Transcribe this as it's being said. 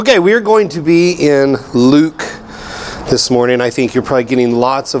Okay, we are going to be in Luke this morning. I think you're probably getting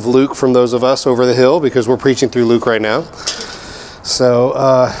lots of Luke from those of us over the hill because we're preaching through Luke right now. So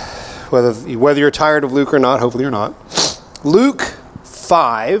whether you're tired of Luke or not, hopefully you're not. Luke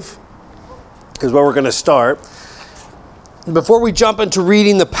 5 is where we're going to start. Before we jump into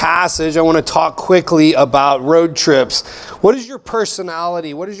reading the passage, I want to talk quickly about road trips. What is your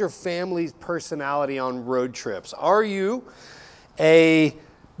personality? What is your family's personality on road trips? Are you a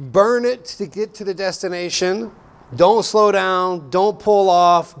burn it to get to the destination, don't slow down, don't pull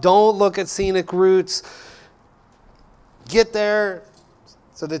off, don't look at scenic routes, get there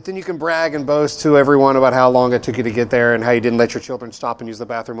so that then you can brag and boast to everyone about how long it took you to get there and how you didn't let your children stop and use the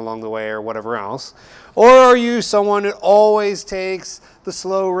bathroom along the way or whatever else? Or are you someone that always takes the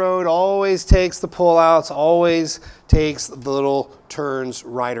slow road, always takes the pullouts, always takes the little turns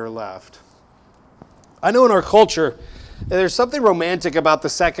right or left? I know in our culture, there's something romantic about the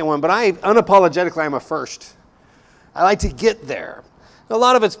second one, but unapologetically, I'm a first. I like to get there. A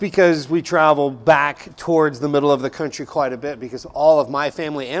lot of it's because we travel back towards the middle of the country quite a bit because all of my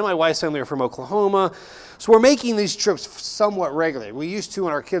family and my wife's family are from Oklahoma. So we're making these trips somewhat regularly. We used to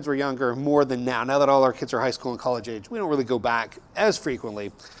when our kids were younger more than now. Now that all our kids are high school and college age, we don't really go back as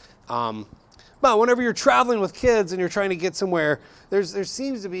frequently. But whenever you're traveling with kids and you're trying to get somewhere, there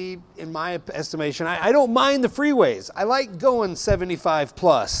seems to be, in my estimation, I don't mind the freeways. I like going 75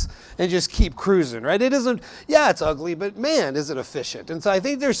 plus and just keep cruising, right? It isn't, it's ugly, but man, is it efficient. And so I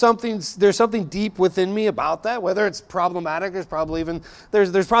think there's something deep within me about that, whether it's problematic, there's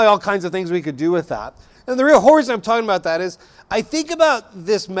probably all kinds of things we could do with that. And the real reason I'm talking about that is I think about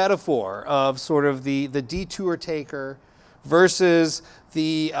this metaphor of sort of the detour taker versus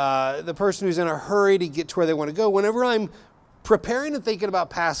the person who's in a hurry to get to where they want to go whenever I'm preparing and thinking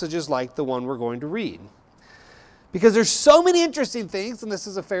about passages like the one we're going to read. Because there's so many interesting things, and this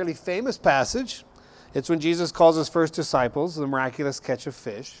is a fairly famous passage. It's when Jesus calls his first disciples, the miraculous catch of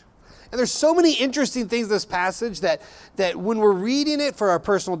fish. And there's so many interesting things in this passage that when we're reading it for our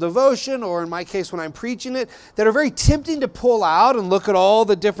personal devotion, or in my case when I'm preaching it, that are very tempting to pull out and look at all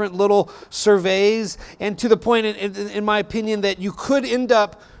the different little surveys, and to the point, in my opinion, that you could end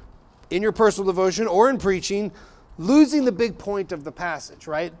up, in your personal devotion or in preaching, losing the big point of the passage,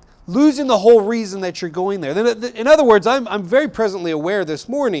 right? Losing the whole reason that you're going there. In other words, I'm very presently aware this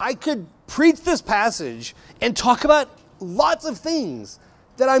morning, I could preach this passage and talk about lots of things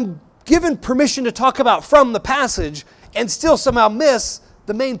that I'm given permission to talk about from the passage and still somehow miss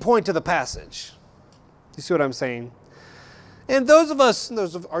the main point of the passage. You see what I'm saying? And those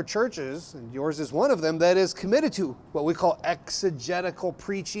of our churches, and yours is one of them, that is committed to what we call exegetical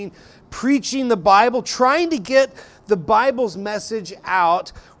preaching the Bible, trying to get the Bible's message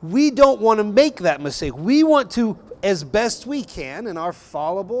out. We don't want to make that mistake. We want to, as best we can, in our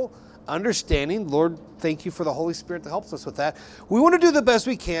fallible understanding, Lord, thank you for the Holy Spirit that helps us with that. We want to do the best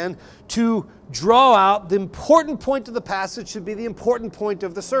we can to draw out the important point of the passage should be the important point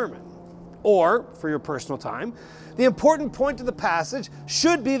of the sermon. Or, for your personal time, the important point of the passage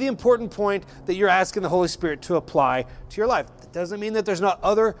should be the important point that you're asking the Holy Spirit to apply to your life. It doesn't mean that there's not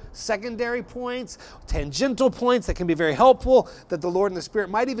other secondary points, tangential points that can be very helpful, that the Lord and the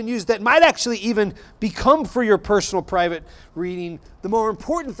Spirit might even use, that might actually even become for your personal private reading the more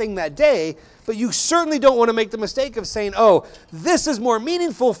important thing that day, but you certainly don't want to make the mistake of saying, this is more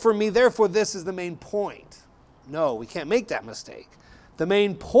meaningful for me, therefore this is the main point. No, we can't make that mistake. The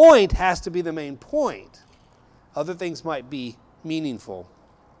main point has to be the main point. Other things might be meaningful.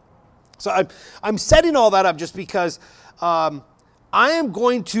 So I'm setting all that up just because I am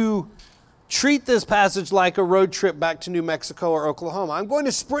going to treat this passage like a road trip back to New Mexico or Oklahoma. I'm going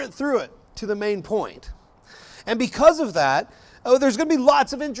to sprint through it to the main point. And because of that, there's going to be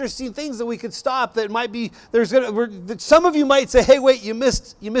lots of interesting things that we could stop that might be, some of you might say, hey, wait, you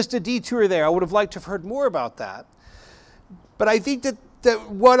missed a detour there. I would have liked to have heard more about that. But I think that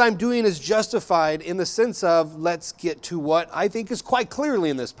what I'm doing is justified in the sense of let's get to what I think is quite clearly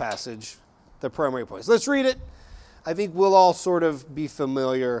in this passage, the primary points. Let's read it. I think we'll all sort of be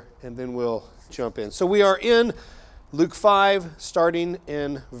familiar, and then we'll jump in. So we are in Luke 5, starting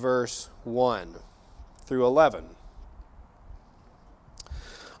in verse 1 through 11.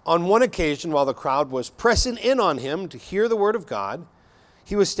 On one occasion, while the crowd was pressing in on him to hear the word of God,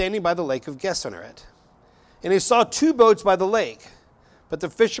 he was standing by the lake of Gennesaret. And he saw two boats by the lake, but the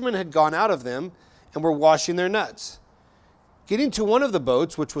fishermen had gone out of them and were washing their nets. Getting to one of the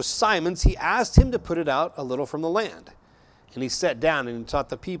boats, which was Simon's, he asked him to put it out a little from the land. And he sat down and taught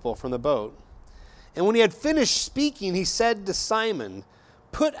the people from the boat. And when he had finished speaking, he said to Simon,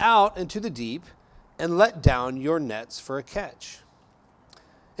 "Put out into the deep and let down your nets for a catch."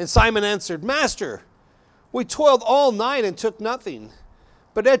 And Simon answered, Master, we toiled all night and took nothing,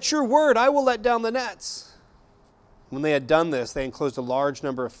 but at your word I will let down the nets. When they had done this, they enclosed a large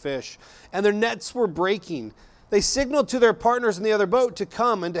number of fish, and their nets were breaking. They signaled to their partners in the other boat to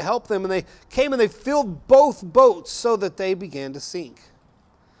come and to help them, and they came and they filled both boats so that they began to sink.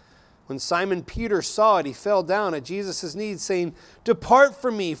 When Simon Peter saw it, he fell down at Jesus' knees, saying, Depart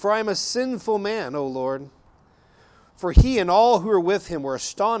from me, for I am a sinful man, O Lord. For he and all who were with him were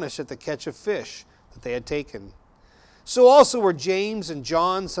astonished at the catch of fish that they had taken. So also were James and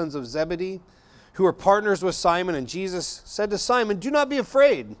John, sons of Zebedee, who were partners with Simon. And Jesus said to Simon, Do not be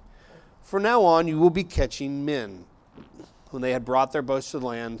afraid. From now on you will be catching men. When they had brought their boats to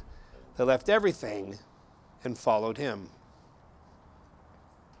land, they left everything and followed him.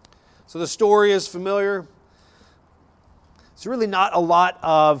 So the story is familiar. It's really not a lot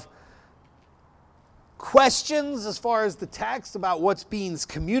of questions as far as the text about what's being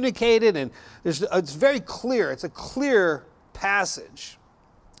communicated, and it's very clear. It's a clear passage.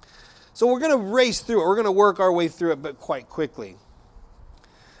 So we're going to race through it. We're going to work our way through it, but quite quickly.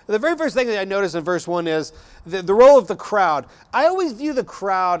 The very first thing that I notice in verse 1 is the role of the crowd. I always view the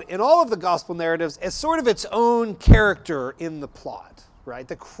crowd in all of the gospel narratives as sort of its own character in the plot, right?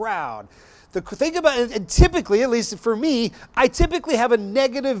 The crowd. Think about it, and typically, at least for me, I typically have a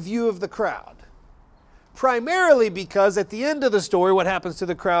negative view of the crowd. Primarily because at the end of the story, what happens to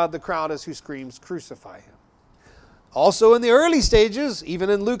the crowd? The crowd is who screams, Crucify him. Also in the early stages, even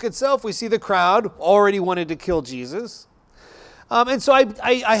in Luke itself, we see the crowd already wanted to kill Jesus. And so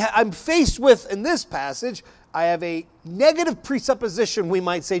I'm faced with, in this passage, I have a negative presupposition, we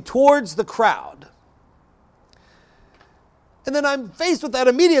might say, towards the crowd. And then I'm faced with that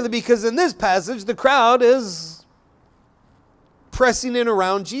immediately because in this passage, the crowd is pressing in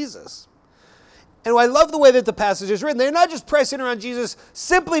around Jesus. And I love the way that the passage is written. They're not just pressing around Jesus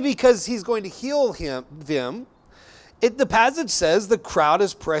simply because he's going to heal them. The passage says the crowd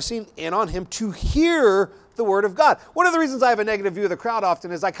is pressing in on him to hear the word of God. One of the reasons I have a negative view of the crowd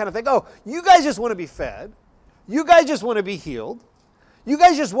often is I kind of think, oh, you guys just want to be fed. You guys just want to be healed. You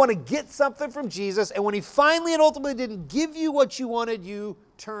guys just want to get something from Jesus. And when he finally and ultimately didn't give you what you wanted, you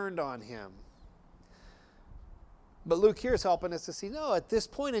turned on him. But Luke here is helping us to see, no, at this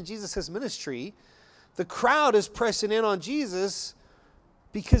point in Jesus' ministry, the crowd is pressing in on Jesus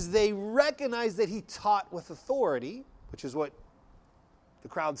because they recognize that he taught with authority, which is what the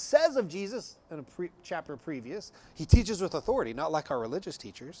crowd says of Jesus in a chapter previous. He teaches with authority, not like our religious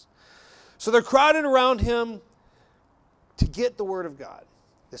teachers. So they're crowding around him to get the word of God.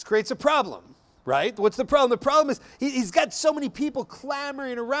 This creates a problem, right? What's the problem? The problem is he's got so many people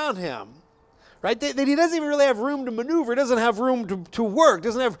clamoring around him, right? That he doesn't even really have room to maneuver. He doesn't have room to work.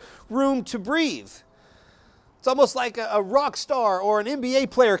 Doesn't have room to breathe. It's almost like a rock star or an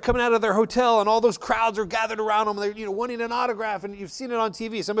NBA player coming out of their hotel and all those crowds are gathered around them. They're wanting an autograph, and you've seen it on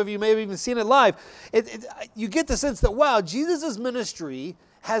TV. Some of you may have even seen it live. You get the sense that, wow, Jesus' ministry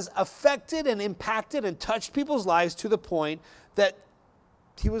has affected and impacted and touched people's lives to the point that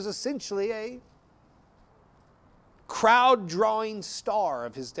he was essentially a crowd-drawing star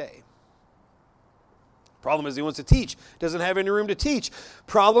of his day. Problem is he wants to teach. Doesn't have any room to teach.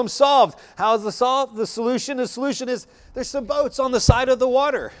 Problem solved. How is the solution? The solution is there's some boats on the side of the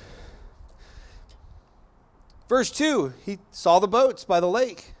water. Verse 2, he saw the boats by the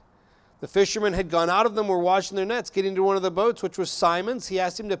lake. The fishermen had gone out of them, were washing their nets. Getting to one of the boats, which was Simon's, he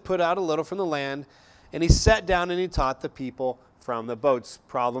asked him to put out a little from the land, and he sat down and he taught the people from the boats.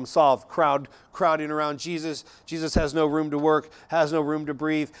 Problem solved. Crowding around Jesus. Jesus has no room to work, has no room to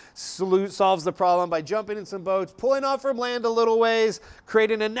breathe. Solves the problem by jumping in some boats, pulling off from land a little ways,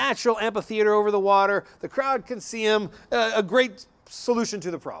 creating a natural amphitheater over the water. The crowd can see him. A great solution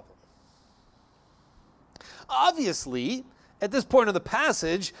to the problem. Obviously, at this point in the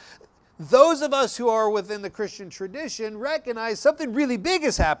passage, those of us who are within the Christian tradition recognize something really big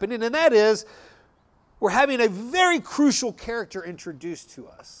is happening, and that is we're having a very crucial character introduced to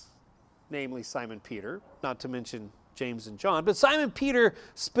us, namely Simon Peter, not to mention James and John, but Simon Peter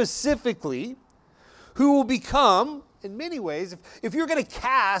specifically, who will become, in many ways, if you're going to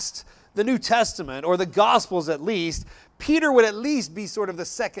cast the New Testament, or the Gospels at least, Peter would at least be sort of the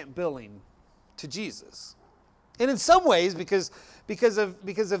second billing to Jesus. And in some ways, because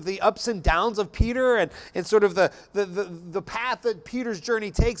of the ups and downs of Peter and sort of the path that Peter's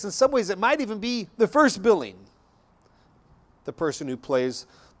journey takes, in some ways it might even be the first billing, the person who plays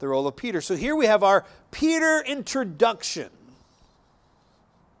the role of Peter. So here we have our Peter introduction.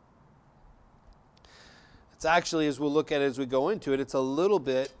 It's actually, as we'll look at it as we go into it, it's a little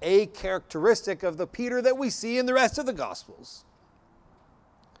bit a characteristic of the Peter that we see in the rest of the Gospels.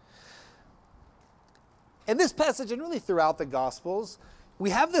 And this passage, and really throughout the Gospels, we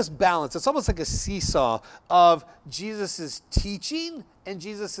have this balance. It's almost like a seesaw of Jesus' teaching and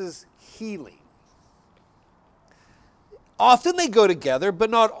Jesus' healing. Often they go together, but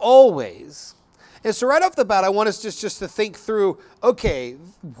not always. And so right off the bat, I want us just to think through, okay,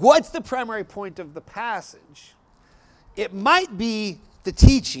 what's the primary point of the passage? It might be the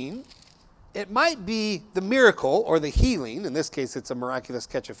teaching. It might be the miracle or the healing. In this case, it's a miraculous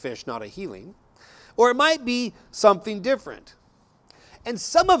catch of fish, not a healing. Or it might be something different. And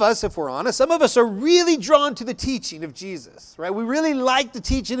some of us, if we're honest, some of us are really drawn to the teaching of Jesus, right? We really like the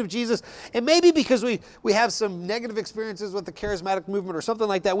teaching of Jesus. And maybe because we have some negative experiences with the charismatic movement or something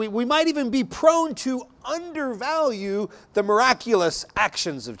like that, we might even be prone to undervalue the miraculous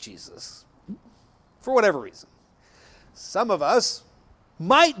actions of Jesus for whatever reason. Some of us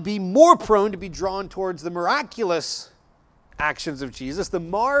might be more prone to be drawn towards the miraculous actions of Jesus, the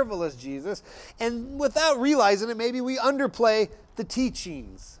marvelous Jesus, and without realizing it, maybe we underplay the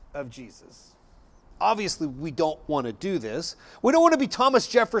teachings of Jesus. Obviously, we don't want to do this. We don't want to be Thomas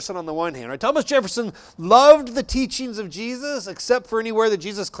Jefferson on the one hand, right? Thomas Jefferson loved the teachings of Jesus, except for anywhere that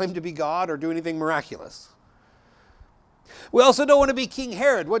Jesus claimed to be God or do anything miraculous. We also don't want to be King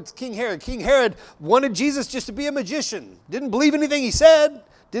Herod. What's King Herod? King Herod wanted Jesus just to be a magician. Didn't believe anything he said.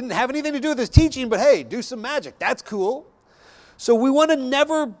 Didn't have anything to do with his teaching, but hey, do some magic. That's cool. So we want to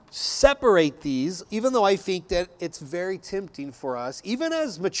never separate these, even though I think that it's very tempting for us, even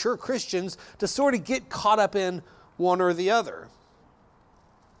as mature Christians, to sort of get caught up in one or the other.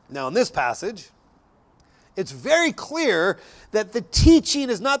 Now, in this passage, it's very clear that the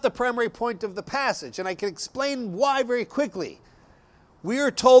teaching is not the primary point of the passage, and I can explain why very quickly. We are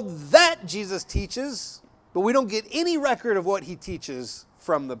told that Jesus teaches, but we don't get any record of what he teaches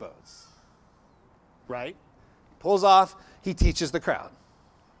from the boats. Right? Pulls off. He teaches the crowd.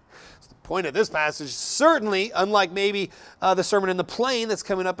 So the point of this passage, certainly, unlike maybe the sermon in the plain that's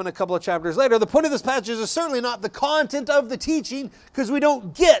coming up in a couple of chapters later, the point of this passage is certainly not the content of the teaching, because we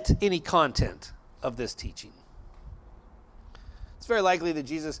don't get any content of this teaching. It's very likely that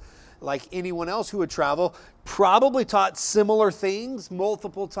Jesus, like anyone else who would travel, probably taught similar things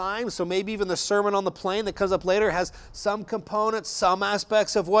multiple times. So maybe even the sermon on the plain that comes up later has some components, some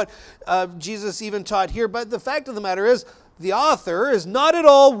aspects of what Jesus even taught here. But the fact of the matter is, the author is not at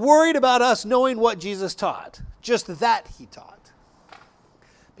all worried about us knowing what Jesus taught, just that he taught.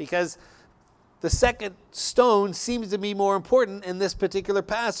 Because the second stone seems to be more important in this particular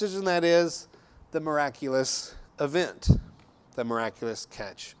passage, and that is the miraculous event, the miraculous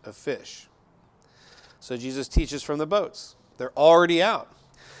catch of fish. So Jesus teaches from the boats. They're already out.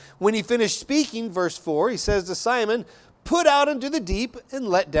 When he finished speaking, verse 4, he says to Simon, "Put out into the deep and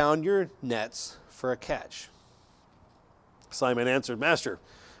let down your nets for a catch." Simon answered, "Master,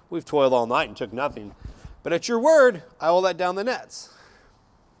 we've toiled all night and took nothing, but at your word I will let down the nets."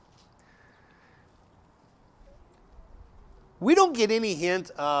 We don't get any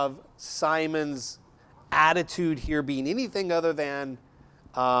hint of Simon's attitude here being anything other than,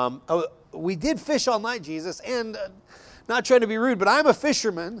 we did fish all night, Jesus, and not trying to be rude, but I'm a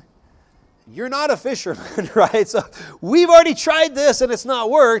fisherman. You're not a fisherman, right? So we've already tried this and it's not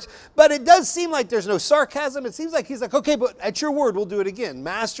worked, but it does seem like there's no sarcasm. It seems like he's like, okay, but at your word, we'll do it again.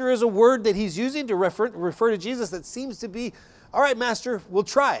 Master is a word that he's using to refer to Jesus that seems to be, all right, Master, we'll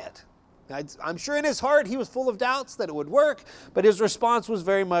try it. I'm sure in his heart he was full of doubts that it would work, but his response was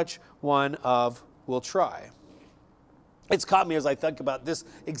very much one of, we'll try. It's caught me as I think about this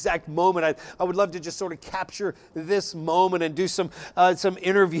exact moment. I would love to just sort of capture this moment and do some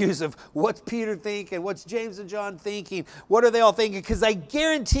interviews of what's Peter thinking, what's James and John thinking, what are they all thinking? Because I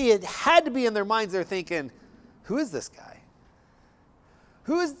guarantee it had to be in their minds. They're thinking, who is this guy?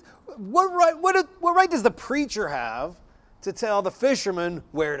 What right does the preacher have to tell the fishermen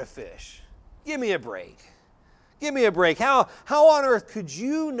where to fish? Give me a break. Give me a break. How on earth could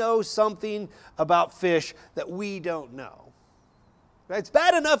you know something about fish that we don't know? Right? It's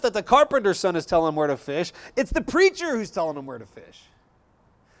bad enough that the carpenter's son is telling him where to fish. It's the preacher who's telling him where to fish.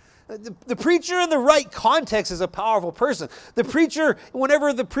 The preacher in the right context is a powerful person. The preacher,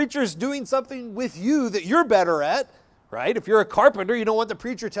 whenever the preacher's doing something with you that you're better at, right? If you're a carpenter, you don't want the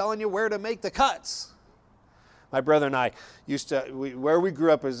preacher telling you where to make the cuts. My brother and I where we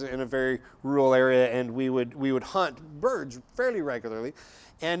grew up is in a very rural area, and we would hunt birds fairly regularly.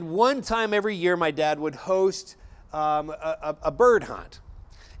 And one time every year, my dad would host a bird hunt.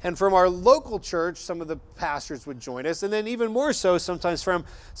 And from our local church, some of the pastors would join us. And then even more so, sometimes from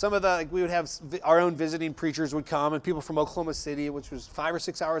some of the, like we would have our own visiting preachers would come, and people from Oklahoma City, which was 5 or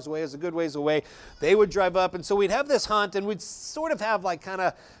 6 hours away, is a good ways away, they would drive up. And so we'd have this hunt, and we'd sort of have like kind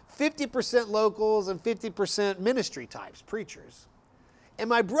of 50% locals and 50% ministry types, preachers. And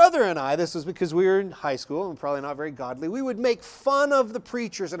my brother and I, this was because we were in high school and probably not very godly, we would make fun of the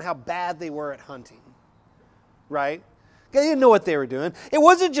preachers and how bad they were at hunting, right? They didn't know what they were doing. It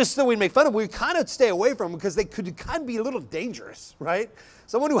wasn't just that we'd make fun of them. We'd kind of stay away from them because they could kind of be a little dangerous, right?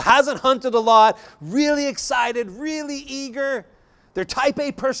 Someone who hasn't hunted a lot, really excited, really eager. They're type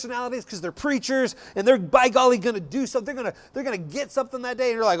A personalities because they're preachers, and they're, by golly, going to do something. They're going to get something that day.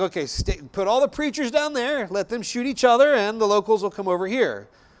 And you're like, okay, put all the preachers down there, let them shoot each other, and the locals will come over here.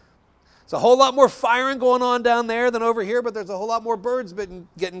 There's a whole lot more firing going on down there than over here, but there's a whole lot more birds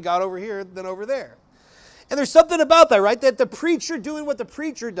getting got over here than over there. And there's something about that, right? That the preacher doing what the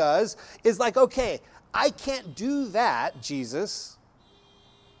preacher does is like, okay, I can't do that, Jesus.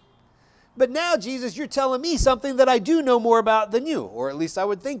 But now, Jesus, you're telling me something that I do know more about than you. Or at least I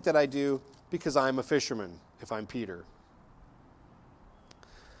would think that I do because I'm a fisherman, if I'm Peter.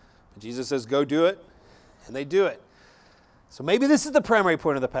 But Jesus says, go do it. And they do it. So maybe this is the primary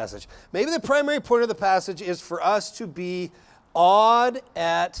point of the passage. Maybe the primary point of the passage is for us to be awed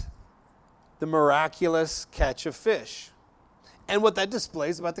at the miraculous catch of fish, and what that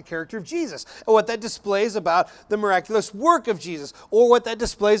displays about the character of Jesus, and what that displays about the miraculous work of Jesus, or what that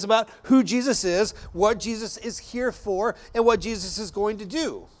displays about who Jesus is, what Jesus is here for, and what Jesus is going to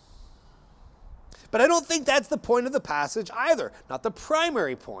do. But I don't think that's the point of the passage either, not the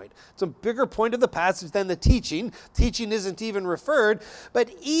primary point. It's a bigger point of the passage than the teaching. Teaching isn't even referred, but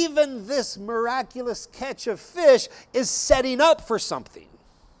even this miraculous catch of fish is setting up for something.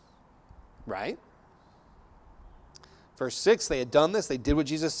 Right? Verse 6, they had done this. They did what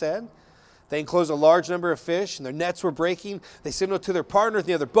Jesus said. They enclosed a large number of fish, and their nets were breaking. They signaled to their partners in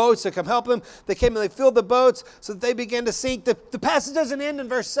the other boats to come help them. They came and they filled the boats so that they began to sink. The passage doesn't end in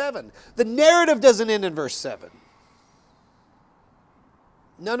verse 7. The narrative doesn't end in verse 7.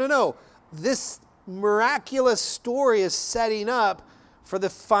 No. This miraculous story is setting up for the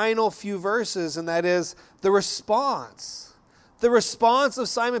final few verses, and that is the response. The response of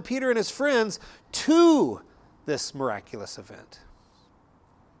Simon Peter and his friends to this miraculous event.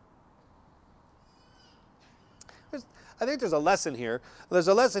 I think there's a lesson here. There's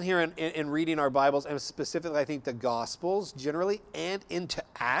a lesson here in reading our Bibles, and specifically I think the Gospels generally, and into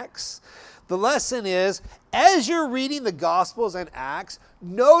Acts. The lesson is, as you're reading the Gospels and Acts,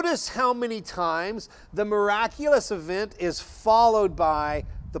 notice how many times the miraculous event is followed by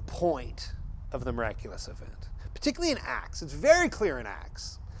the point of the miraculous event. Particularly in Acts. It's very clear in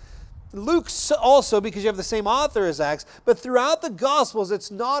Acts. Luke also, because you have the same author as Acts, but throughout the Gospels,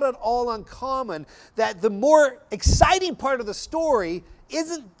 it's not at all uncommon that the more exciting part of the story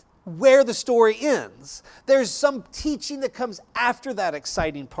isn't where the story ends. There's some teaching that comes after that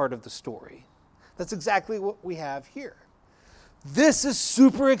exciting part of the story. That's exactly what we have here. This is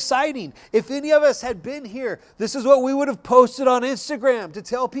super exciting. If any of us had been here, this is what we would have posted on Instagram to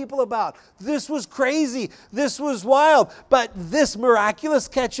tell people about. This was crazy. This was wild. But this miraculous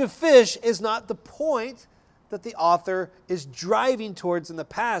catch of fish is not the point that the author is driving towards in the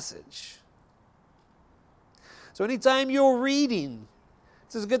passage. So anytime you're reading,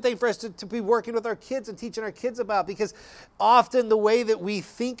 this is a good thing for us to be working with our kids and teaching our kids about, because often the way that we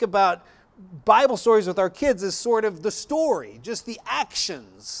think about Bible stories with our kids is sort of the story, just the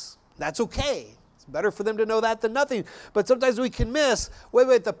actions. That's okay. It's better for them to know that than nothing. But sometimes we can miss,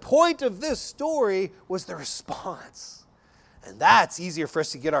 wait, the point of this story was the response. And that's easier for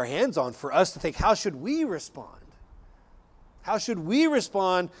us to get our hands on, for us to think, how should we respond? How should we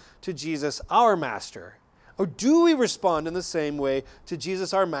respond to Jesus, our Master? Or do we respond in the same way to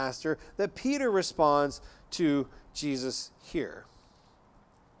Jesus, our Master, that Peter responds to Jesus here?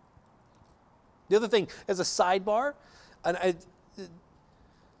 The other thing, as a sidebar, and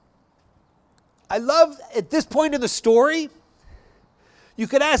I love at this point in the story, you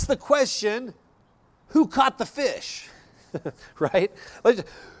could ask the question, who caught the fish? Right?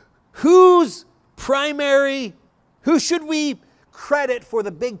 Who should we credit for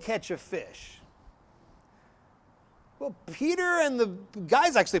the big catch of fish? Well, Peter and the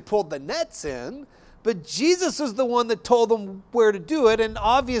guys actually pulled the nets in, but Jesus was the one that told them where to do it. And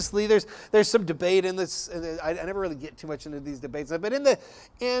obviously there's some debate in this. I never really get too much into these debates, but in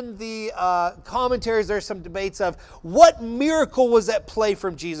the commentaries, there's some debates of what miracle was at play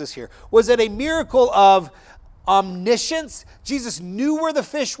from Jesus here. Was it a miracle of omniscience? Jesus knew where the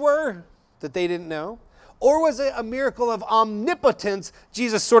fish were that they didn't know. Or was it a miracle of omnipotence?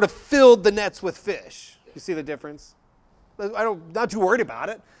 Jesus sort of filled the nets with fish. You see the difference? Not too worried about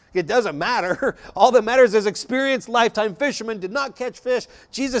it. It doesn't matter. All that matters is experienced lifetime fishermen did not catch fish.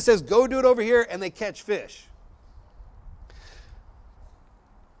 Jesus says, go do it over here, and they catch fish.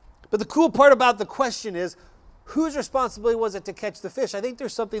 But the cool part about the question is, whose responsibility was it to catch the fish? I think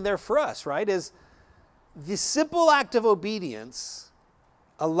there's something there for us, right? Is the simple act of obedience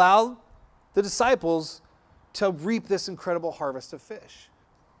allowed the disciples to reap this incredible harvest of fish.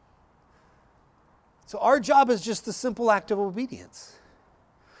 So our job is just the simple act of obedience.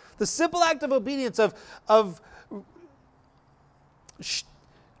 The simple act of obedience of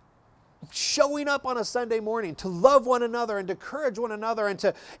showing up on a Sunday morning to love one another and to encourage one another and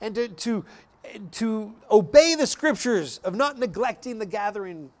to obey the scriptures, of not neglecting the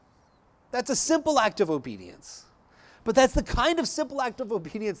gathering. That's a simple act of obedience. But that's the kind of simple act of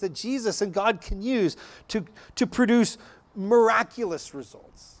obedience that Jesus and God can use to produce miraculous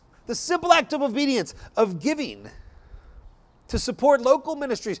results. The simple act of obedience of giving, to support local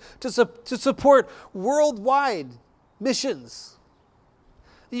ministries, to support worldwide missions.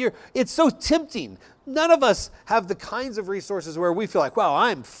 It's so tempting. None of us have the kinds of resources where we feel like, wow,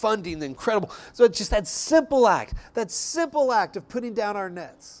 I'm funding the incredible. So it's just that simple act of putting down our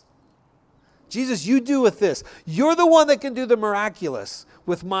nets. Jesus, you do with this. You're the one that can do the miraculous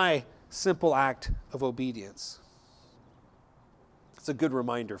with my simple act of obedience. It's a good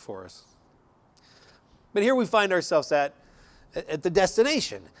reminder for us. But here we find ourselves at the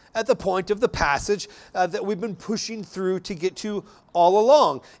destination, at the point of the passage that we've been pushing through to get to all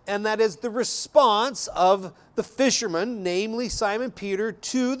along. And that is the response of the fishermen, namely Simon Peter,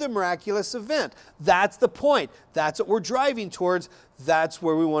 to the miraculous event. That's the point. That's what we're driving towards. That's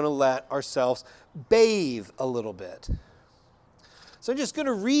where we want to let ourselves bathe a little bit. So I'm just going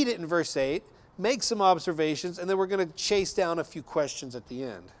to read it in verse 8, make some observations, and then we're going to chase down a few questions at the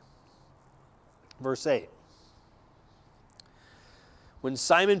end. Verse 8. When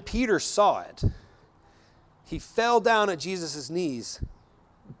Simon Peter saw it, he fell down at Jesus' knees,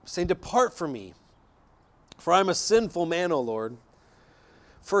 saying, "Depart from me, for I am a sinful man, O Lord."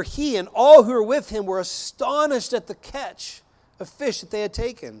 For he and all who were with him were astonished at the catch of fish that they had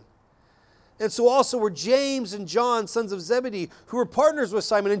taken. And so also were James and John, sons of Zebedee, who were partners with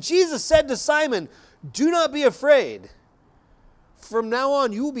Simon. And Jesus said to Simon, "Do not be afraid. From now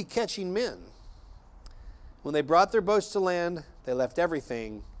on you will be catching men." When they brought their boats to land, they left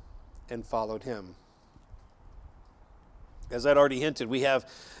everything and followed him. As I'd already hinted, we have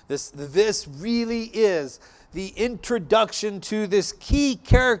this really is the introduction to this key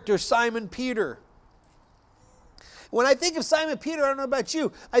character, Simon Peter. When I think of Simon Peter, I don't know about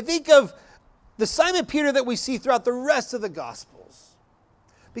you, I think of the Simon Peter that we see throughout the rest of the Gospels.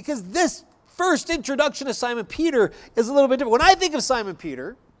 Because this first introduction to Simon Peter is a little bit different. When I think of Simon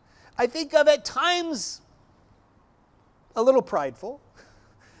Peter, I think of at times a little prideful,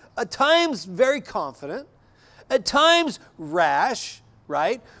 at times very confident, at times rash,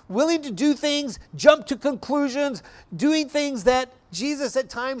 right? Willing to do things, jump to conclusions, doing things that Jesus at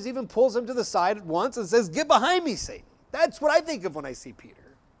times even pulls him to the side at once and says, "Get behind me, Satan." That's what I think of when I see Peter.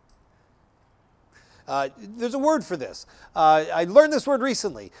 There's a word for this. I learned this word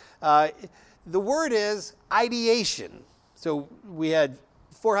recently. The word is ideation. So we had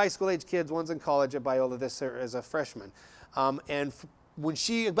 4 high school age kids, one's in college at Biola this as a freshman. And when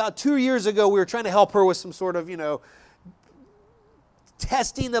about 2 years ago, we were trying to help her with some sort of,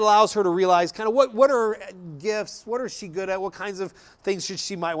 testing that allows her to realize kind of what are her gifts, what is she good at, what kinds of things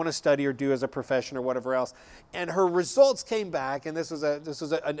she might want to study or do as a profession or whatever else. And her results came back, and this was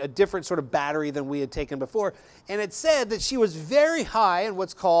a different sort of battery than we had taken before. And it said that she was very high in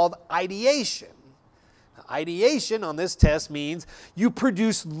what's called ideation. Ideation on this test means you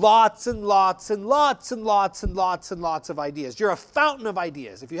produce lots and lots and lots and lots and lots and lots of ideas. You're a fountain of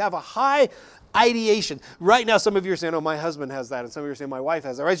ideas. If you have a high ideation, right now some of you are saying, "Oh, my husband has that," and some of you are saying, "My wife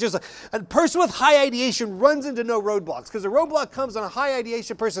has that." Right? It's just a person with high ideation runs into no roadblocks, because a roadblock comes on a high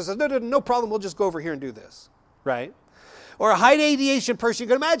ideation person says, no problem, we'll just go over here and do this, right? Or a high ideation person, you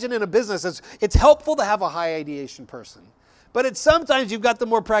can imagine in a business, it's helpful to have a high ideation person. But sometimes you've got the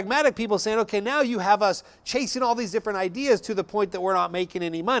more pragmatic people saying, okay, now you have us chasing all these different ideas to the point that we're not making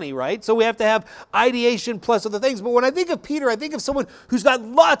any money, right? So we have to have ideation plus other things. But when I think of Peter, I think of someone who's got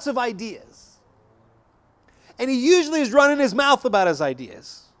lots of ideas. And he usually is running his mouth about his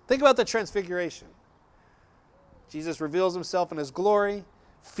ideas. Think about the transfiguration. Jesus reveals himself in his glory.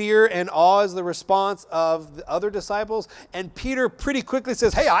 Fear and awe is the response of the other disciples. And Peter pretty quickly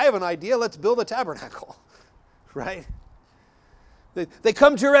says, "Hey, I have an idea. Let's build a tabernacle." Right? They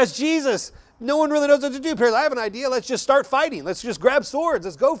come to arrest Jesus. No one really knows what to do. Peter, I have an idea. Let's just start fighting. Let's just grab swords.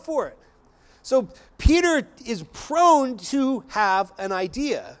 Let's go for it. So Peter is prone to have an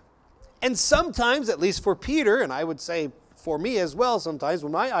idea. And sometimes, at least for Peter, and I would say for me as well sometimes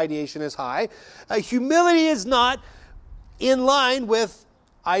when my ideation is high, humility is not in line with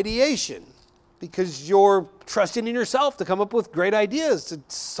ideation because you're trusting in yourself to come up with great ideas to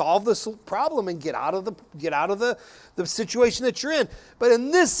solve this problem and get out of the situation that you're in. But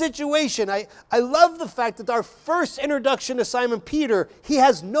in this situation, I love the fact that our first introduction to Simon Peter, he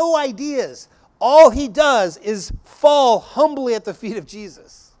has no ideas. All he does is fall humbly at the feet of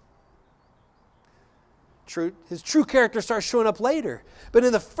Jesus. His true character starts showing up later. But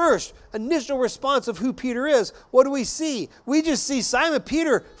in the first initial response of who Peter is, what do we see? We just see Simon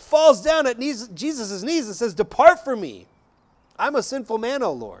Peter falls down at Jesus' knees and says, "Depart from me. I'm a sinful man,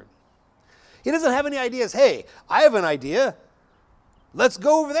 O Lord." He doesn't have any ideas. Hey, I have an idea. Let's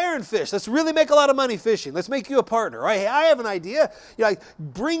go over there and fish. Let's really make a lot of money fishing. Let's make you a partner. Right? Hey, I have an idea.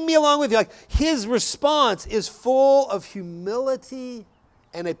 Bring me along with you. His response is full of humility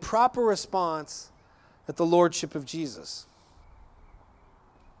and a proper response at the lordship of Jesus.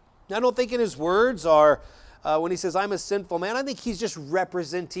 Now, I don't think in his words are, when he says, "I'm a sinful man," I think he's just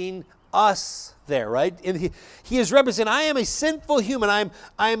representing us there, right? And he is representing, I am a sinful human.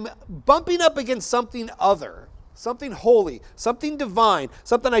 I'm bumping up against something other, something holy, something divine,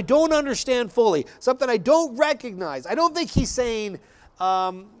 something I don't understand fully, something I don't recognize. I don't think he's saying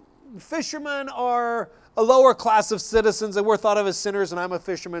fishermen are a lower class of citizens and we're thought of as sinners and I'm a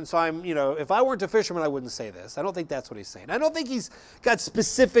fisherman, so if I weren't a fisherman, I wouldn't say this. I don't think that's what he's saying. I don't think he's got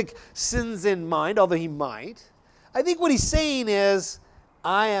specific sins in mind, although he might. I think what he's saying is,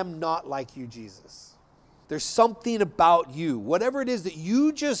 I am not like you, Jesus. There's something about you. Whatever it is that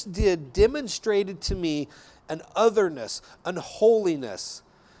you just did demonstrated to me an otherness, an holiness,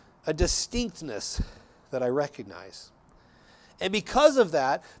 a distinctness that I recognize. And because of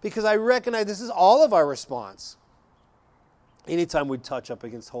that, because I recognize this is all of our response. Anytime we touch up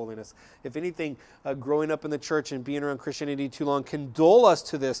against holiness, if anything, growing up in the church and being around Christianity too long can dull us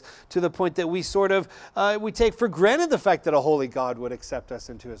to this, to the point that we we take for granted the fact that a holy God would accept us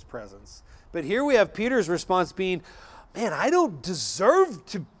into his presence. But here we have Peter's response being, man, I don't deserve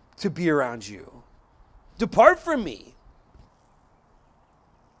to be around you. Depart from me.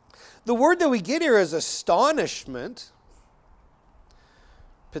 The word that we get here is astonishment,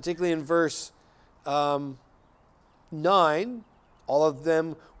 particularly in verse 9, all of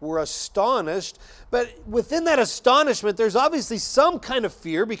them were astonished. But within that astonishment, there's obviously some kind of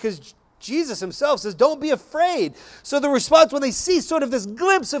fear because Jesus himself says, "Don't be afraid." So the response when they see sort of this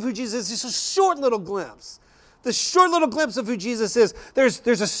glimpse of who Jesus is, just a short little glimpse. The short little glimpse of who Jesus is,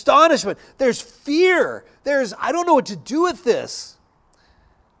 there's astonishment, there's fear, I don't know what to do with this.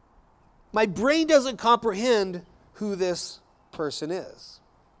 My brain doesn't comprehend who this person is.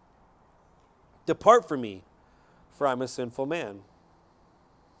 Depart from me, for I'm a sinful man.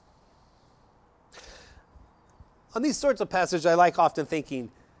 On these sorts of passages, I like often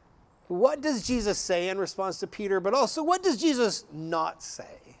thinking, what does Jesus say in response to Peter, but also what does Jesus not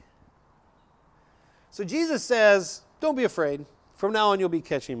say? So Jesus says, don't be afraid. From now on, you'll be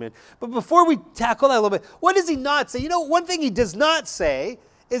catching men. But before we tackle that a little bit, what does he not say? One thing he does not say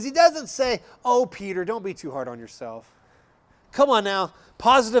is he doesn't say, "Oh, Peter, don't be too hard on yourself. Come on now,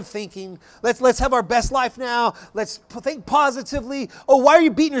 positive thinking. Let's have our best life now. Let's think positively. Oh, why are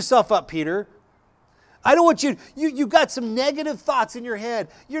you beating yourself up, Peter? I don't want you've got some negative thoughts in your head.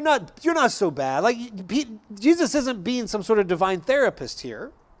 You're not so bad." Jesus isn't being some sort of divine therapist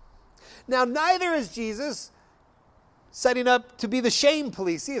here. Now, neither is Jesus setting up to be the shame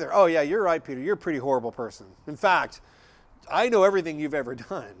police either. "Oh yeah, you're right, Peter. You're a pretty horrible person. In fact, I know everything you've ever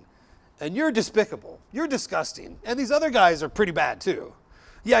done. And you're despicable. You're disgusting. And these other guys are pretty bad too.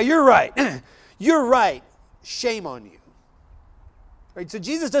 Yeah, you're right. You're right. Shame on you." Right? So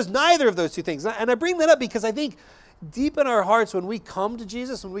Jesus does neither of those two things. And I bring that up because I think deep in our hearts when we come to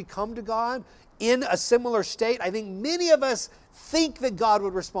Jesus, when we come to God in a similar state, I think many of us think that God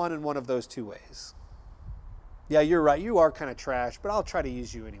would respond in one of those two ways. "Yeah, you're right. You are kind of trash, but I'll try to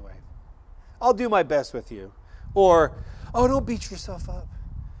use you anyway. I'll do my best with you." Or, "Oh, don't beat yourself up.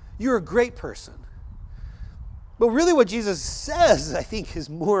 You're a great person." But really what Jesus says, I think, is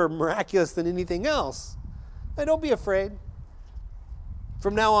more miraculous than anything else. "Hey, don't be afraid.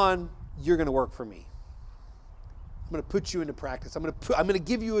 From now on, you're going to work for me. I'm going to put you into practice. I'm going to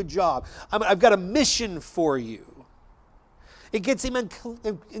give you a job. I've got a mission for you." It gets him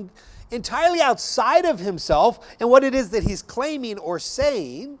entirely outside of himself and what it is that he's claiming or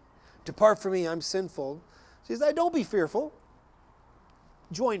saying. "Depart from me, I'm sinful." So he says, "Don't be fearful.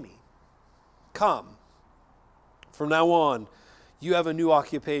 Join me. come. From now on, you have a new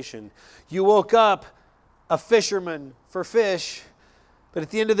occupation. You woke up a fisherman for fish, but at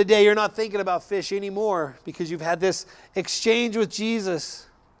the end of the day, you're not thinking about fish anymore because you've had this exchange with Jesus.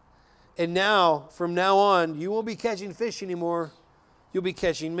 And now, from now on, you won't be catching fish anymore. You'll be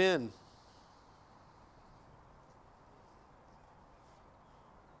catching men.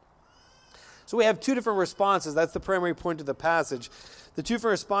 So we have two different responses. That's the primary point of the passage. The two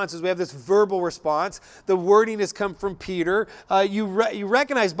different responses, we have this verbal response. The wording has come from Peter. You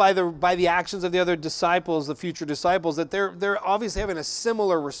recognize by the actions of the other disciples, the future disciples, that they're obviously having a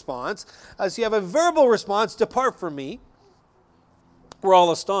similar response. So you have a verbal response, depart from me. We're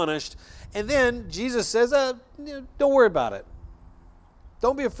all astonished. And then Jesus says, don't worry about it.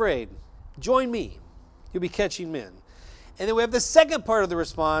 Don't be afraid. Join me. You'll be catching men. And then we have the second part of the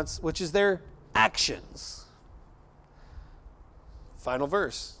response, which is their actions. Final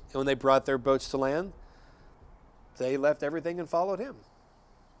verse. And when they brought their boats to land, they left everything and followed him.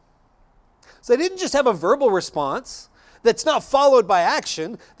 So they didn't just have a verbal response that's not followed by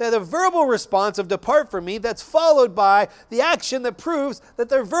action. They had a verbal response of depart from me that's followed by the action that proves that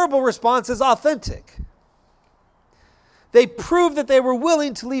their verbal response is authentic. They proved that they were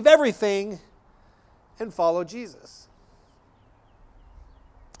willing to leave everything and follow Jesus.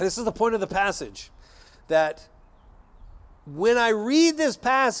 And this is the point of the passage, that when I read this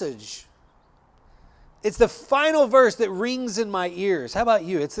passage, it's the final verse that rings in my ears. How about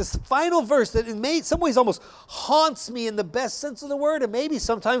you? It's this final verse that in some ways almost haunts me in the best sense of the word, and maybe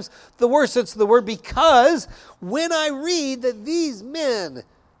sometimes the worst sense of the word, because when I read that these men,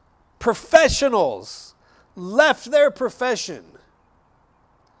 professionals, left their profession,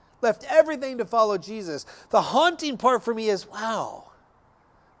 left everything to follow Jesus, the haunting part for me is, wow,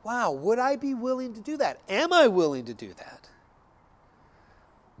 would I be willing to do that? Am I willing to do that?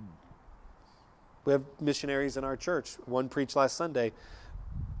 We have missionaries in our church. One preached last Sunday.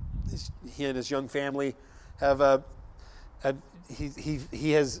 He and his young family have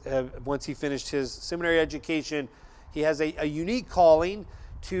he has once he finished his seminary education, he has a unique calling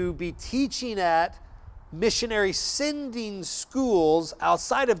to be teaching at missionary sending schools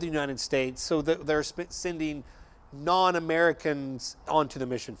outside of the United States, so that they're sending non-Americans onto the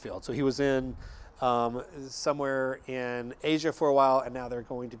mission field. So he was in somewhere in Asia for a while, and now they're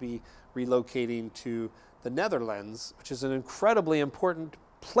going to be relocating to the Netherlands, which is an incredibly important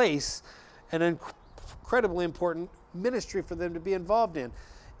place and an incredibly important ministry for them to be involved in.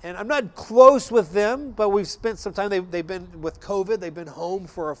 And I'm not close with them, but we've spent some time. They've been with COVID. They've been home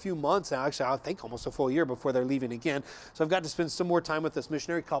for a few months now. Actually, I think almost a full year before they're leaving again. So I've got to spend some more time with this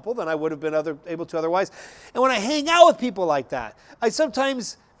missionary couple than I would have been able to otherwise. And when I hang out with people like that, I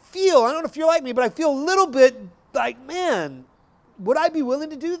sometimes feel, I don't know if you're like me, but I feel a little bit like, man, would I be willing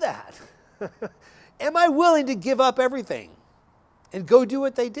to do that? Am I willing to give up everything and go do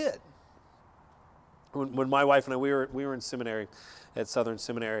what they did? When my wife and I, we were in seminary at Southern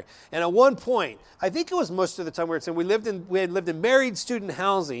Seminary, and at one point, I think it was most of the time we had lived in married student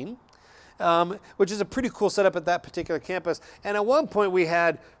housing, which is a pretty cool setup at that particular campus. And at one point, we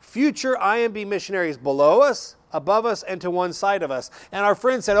had future IMB missionaries below us, above us, and to one side of us. And our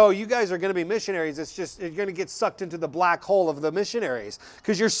friend said, "Oh, you guys are going to be missionaries. You're going to get sucked into the black hole of the missionaries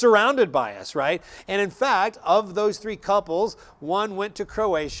because you're surrounded by us, right?" And in fact, of those three couples, one went to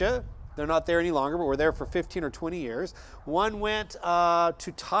Croatia. They're not there any longer, but were there for 15 or 20 years. One went to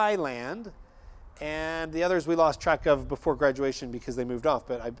Thailand, and the others we lost track of before graduation because they moved off.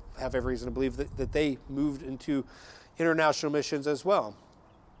 But I have every reason to believe that they moved into international missions as well.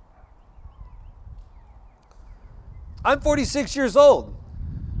 I'm 46 years old.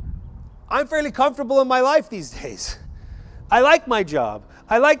 I'm fairly comfortable in my life these days. I like my job.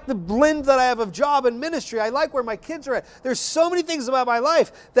 I like the blend that I have of job and ministry. I like where my kids are at. There's so many things about my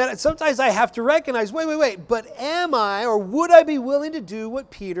life that sometimes I have to recognize, wait, but am I, or would I be willing to do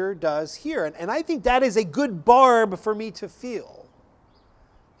what Peter does here? And I think that is a good barb for me to feel,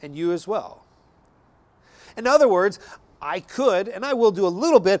 and you as well. In other words, I could, and I will do a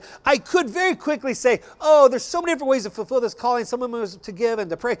little bit, I could very quickly say, oh, there's so many different ways to fulfill this calling. Some of them is to give and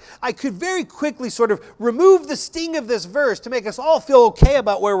to pray. I could very quickly sort of remove the sting of this verse to make us all feel okay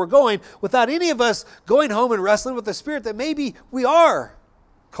about where we're going without any of us going home and wrestling with the Spirit that maybe we are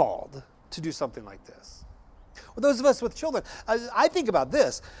called to do something like this. Well, those of us with children, I think about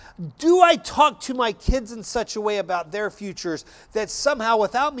this. Do I talk to my kids in such a way about their futures that somehow,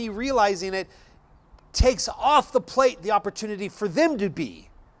 without me realizing it, takes off the plate the opportunity for them to be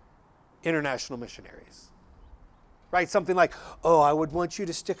international missionaries? right? Something like, oh, I would want you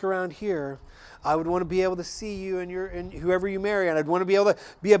to stick around here. I would want to be able to see you and whoever you marry, and I'd want to be able to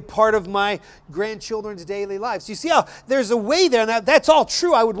be a part of my grandchildren's daily lives. You see how there's a way there, and that's all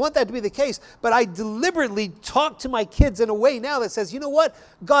true. I would want that to be the case, but I deliberately talk to my kids in a way now that says, you know what?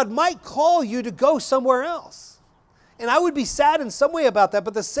 God might call you to go somewhere else. And I would be sad in some way about that,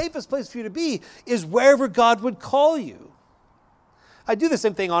 but the safest place for you to be is wherever God would call you. I do the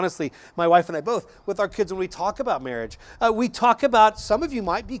same thing, honestly, my wife and I both, with our kids when we talk about marriage. We talk about, some of you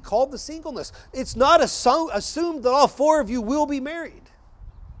might be called to singleness. It's not assumed that all 4 of you will be married.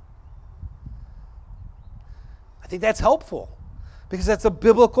 I think that's helpful because that's a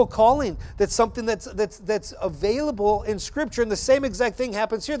biblical calling. That's something that's available in Scripture. And the same exact thing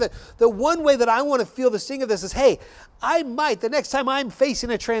happens here. That the one way that I want to feel the sting of this is, hey, I might, the next time I'm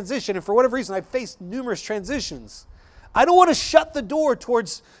facing a transition, and for whatever reason, I've faced numerous transitions, I don't want to shut the door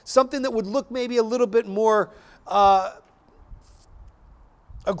towards something that would look maybe a little bit more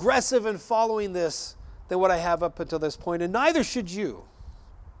aggressive in following this than what I have up until this point, and neither should you.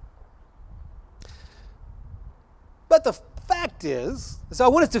 But the fact is, so I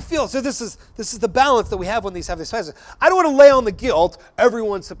want us to feel, so this is the balance that we have when these have this passage. I don't want to lay on the guilt,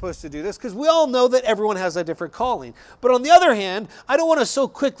 everyone's supposed to do this, because we all know that everyone has a different calling. But on the other hand, I don't want to so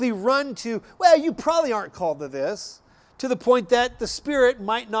quickly run to, well, you probably aren't called to this, to the point that the Spirit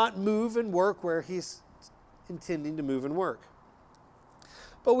might not move and work where He's intending to move and work.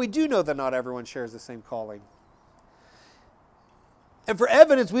 But we do know that not everyone shares the same calling. And for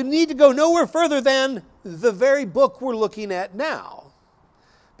evidence, we need to go nowhere further than the very book we're looking at now.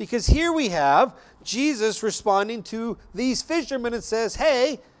 Because here we have Jesus responding to these fishermen and says,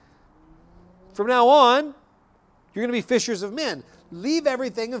 hey, from now on, you're going to be fishers of men. Leave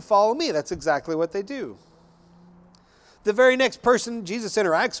everything and follow me. That's exactly what they do. The very next person Jesus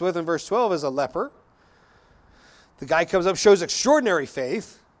interacts with in verse 12 is a leper. The guy comes up, shows extraordinary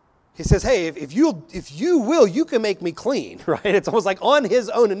faith. He says, hey, if you will, you can make me clean, right? It's almost like on his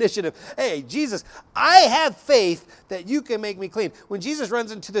own initiative. Hey, Jesus, I have faith that you can make me clean. When Jesus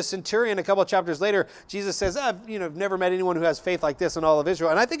runs into the centurion a couple of chapters later, Jesus says, I've never met anyone who has faith like this in all of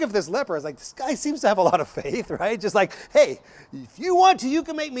Israel. And I think of this leper as like, this guy seems to have a lot of faith, right? Just like, hey, if you want to, you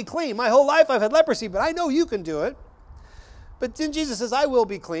can make me clean. My whole life I've had leprosy, but I know you can do it. But then Jesus says, I will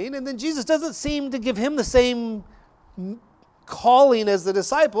be clean. And then Jesus doesn't seem to give him the same calling as the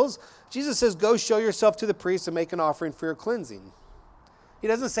disciples. Jesus says, go show yourself to the priest and make an offering for your cleansing. He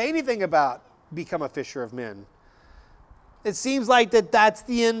doesn't say anything about become a fisher of men. It seems like that's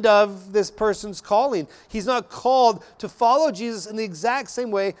the end of this person's calling. He's not called to follow Jesus in the exact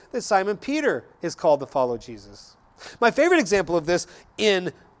same way that Simon Peter is called to follow Jesus. My favorite example of this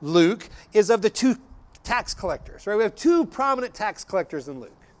in Luke is of the 2 tax collectors, right? We have 2 prominent tax collectors in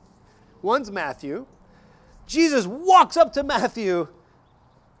Luke. One's Matthew. Jesus walks up to Matthew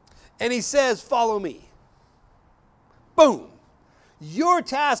and he says, follow me. Boom. Your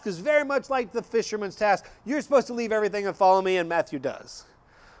task is very much like the fisherman's task. You're supposed to leave everything and follow me, and Matthew does.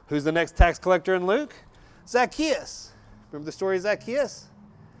 Who's the next tax collector in Luke? Zacchaeus. Remember the story of Zacchaeus?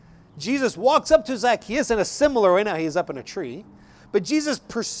 Jesus walks up to Zacchaeus in a similar way. Now he's up in a tree. But Jesus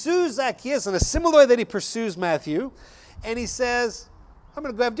pursues Zacchaeus in a similar way that he pursues Matthew. And he says, I'm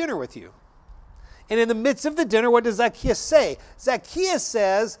going to go have dinner with you. And in the midst of the dinner, what does Zacchaeus say? Zacchaeus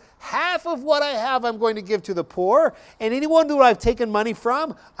says, half of what I have I'm going to give to the poor. And anyone who I've taken money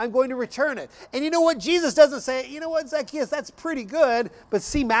from, I'm going to return it. And you know what? Jesus doesn't say, you know what, Zacchaeus, that's pretty good. But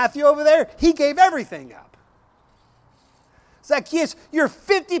see Matthew over there? He gave everything up. Zacchaeus, you're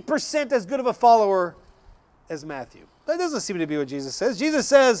 50% as good of a follower as Matthew. That doesn't seem to be what Jesus says. Jesus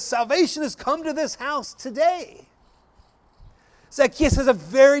says, salvation has come to this house today. Zacchaeus has a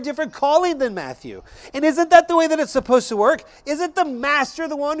very different calling than Matthew. And isn't that the way that it's supposed to work? Isn't the master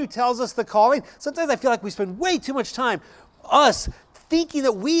the one who tells us the calling? Sometimes I feel like we spend way too much time, us, thinking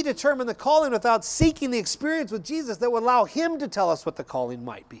that we determine the calling without seeking the experience with Jesus that would allow him to tell us what the calling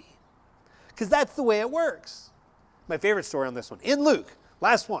might be. Because that's the way it works. My favorite story on this one, in Luke,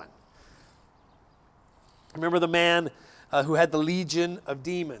 last one. Remember the man who had the legion of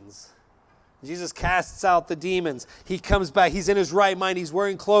demons? Jesus casts out the demons. He comes back. He's in his right mind. He's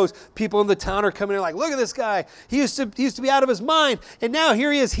wearing clothes. People in the town are coming in like, look at this guy. He used to be out of his mind. And now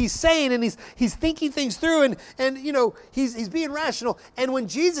here he is. He's sane and he's thinking things through and he's being rational. And when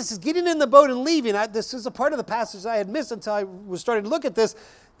Jesus is getting in the boat and leaving, this is a part of the passage I had missed until I was starting to look at this.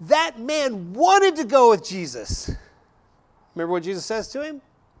 That man wanted to go with Jesus. Remember what Jesus says to him?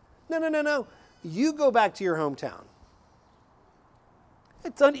 No. You go back to your hometown.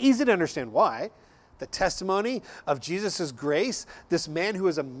 It's uneasy to understand why. the testimony of Jesus' grace, this man who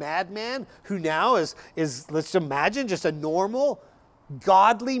is a madman, who now is let's imagine, just a normal,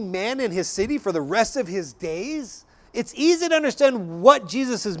 godly man in his city for the rest of his days. It's easy to understand what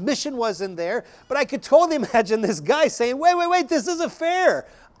Jesus' mission was in there, but I could totally imagine this guy saying, wait, this isn't fair.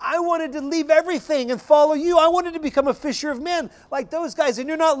 I wanted to leave everything and follow you. I wanted to become a fisher of men like those guys, and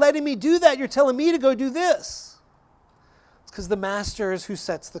you're not letting me do that. You're telling me to go do this. It's because the master is who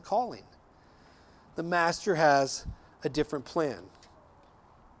sets the calling. The master has a different plan.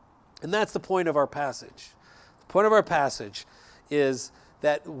 And that's the point of our passage. The point of our passage is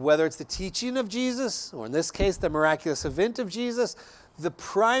that whether it's the teaching of Jesus, or in this case, the miraculous event of Jesus, the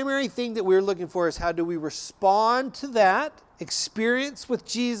primary thing that we're looking for is how do we respond to that experience with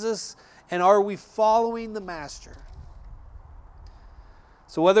Jesus, and are we following the master?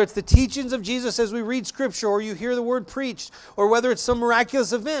 So whether it's the teachings of Jesus as we read Scripture, or you hear the word preached, or whether it's some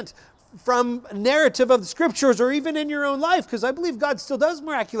miraculous event from a narrative of the Scriptures, or even in your own life, because I believe God still does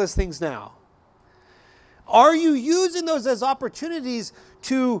miraculous things now. Are you using those as opportunities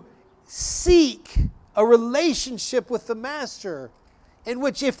to seek a relationship with the master, in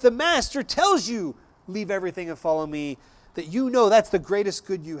which if the master tells you, leave everything and follow me, that you know that's the greatest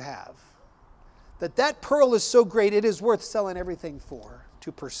good you have? That pearl is so great it is worth selling everything for,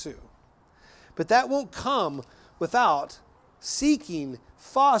 to pursue. But that won't come without seeking,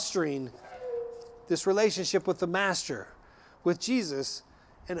 fostering this relationship with the master, with Jesus,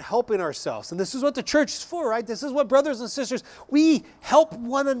 and helping ourselves. And this is what the church is for, right? This is what, brothers and sisters, we help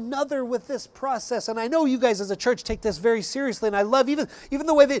one another with this process. And I know you guys as a church take this very seriously, and I love even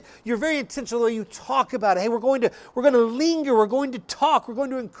the way that you're very intentional when you talk about it. Hey, we're going to linger, we're going to talk, we're going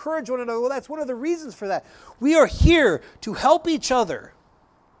to encourage one another. Well, that's one of the reasons for that. We are here to help each other,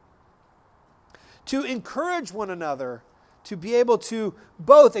 to encourage one another, to be able to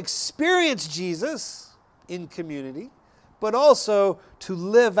both experience Jesus in community, but also to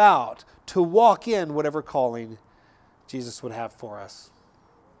live out, to walk in whatever calling Jesus would have for us.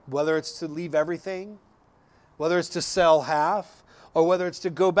 Whether it's to leave everything, whether it's to sell half, or whether it's to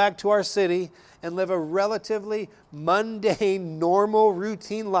go back to our city and live a relatively mundane, normal,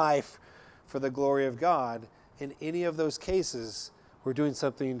 routine life for the glory of God. In any of those cases, we're doing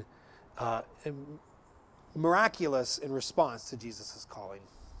something miraculous in response to Jesus' calling.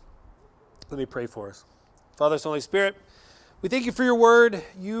 Let me pray for us. Father, Son, Holy Spirit, we thank you for your word.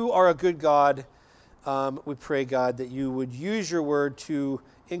 You are a good God. We pray, God, that you would use your word to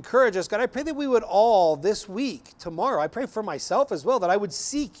encourage us. God, I pray that we would all this week, tomorrow, I pray for myself as well, that I would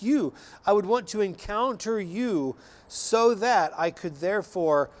seek you. I would want to encounter you so that I could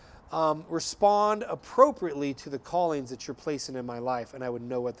therefore respond appropriately to the callings that you're placing in my life, and I would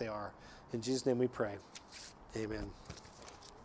know what they are. In Jesus' name we pray. Amen.